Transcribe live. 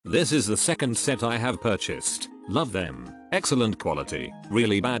This is the second set I have purchased. Love them. Excellent quality.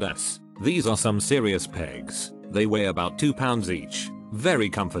 Really badass. These are some serious pegs. They weigh about 2 pounds each. Very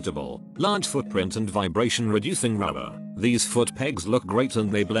comfortable. Large footprint and vibration reducing rubber. These foot pegs look great and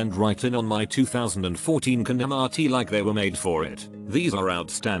they blend right in on my 2014 Can MRT like they were made for it. These are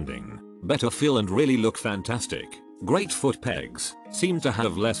outstanding. Better feel and really look fantastic. Great foot pegs. Seem to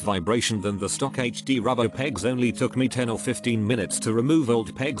have less vibration than the stock HD rubber pegs. Only took me 10 or 15 minutes to remove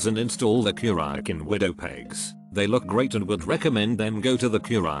old pegs and install the Kuryakyn Widow pegs. They look great and would recommend them. Go to the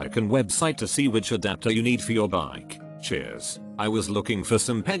Kuryakyn website to see which adapter you need for your bike. Cheers. I was looking for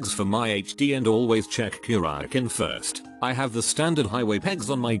some pegs for my HD and always check Kuryakyn first. I have the standard highway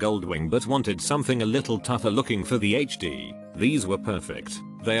pegs on my Goldwing but wanted something a little tougher looking for the HD. These were perfect.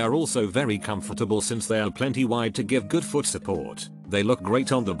 They are also very comfortable since they are plenty wide to give good foot support. They look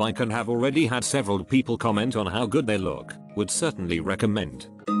great on the bike and have already had several people comment on how good they look. Would certainly recommend.